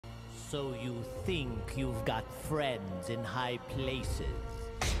So you think you've got friends in high places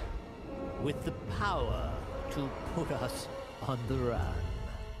with the power to put us on the run.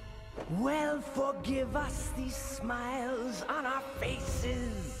 Well, forgive us these smiles on our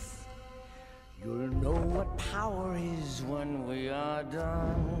faces. You'll know what power is when we are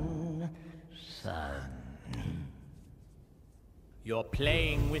done, son. You're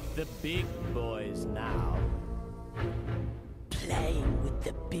playing with the big boys now. Playing with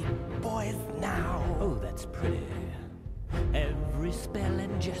the big boys now. Oh, that's pretty. Every spell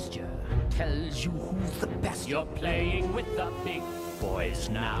and gesture tells you who's the best. You're playing with the big boys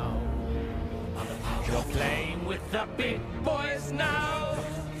now. You're playing with the big boys now.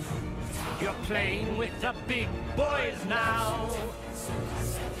 You're playing with the big boys now.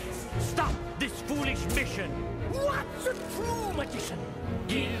 Stop this foolish mission. What's a true magician?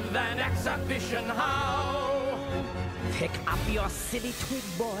 Give an exhibition how. Pick up your silly twig,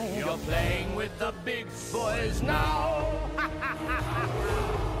 boy. You're playing with the big boys now.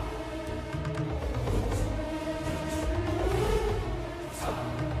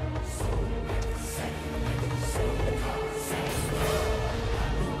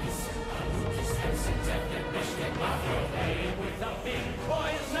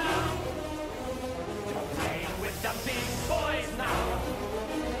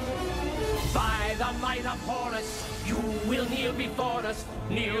 By the might of Horus, you will kneel before us,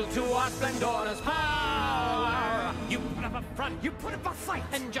 kneel to our splendorous power. You put up a front, you put up a fight,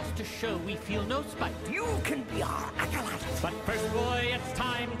 and just to show we feel no spite, You can be our acolyte. but first, boy, it's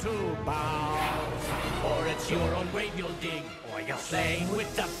time to bow. Or it's your own grave you'll dig, or you're playing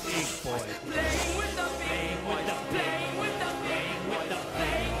with the big boys. Playing with the big boys. Playing with the big boys.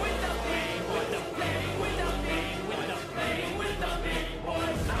 Playing with the big boys. Playing with the big boys.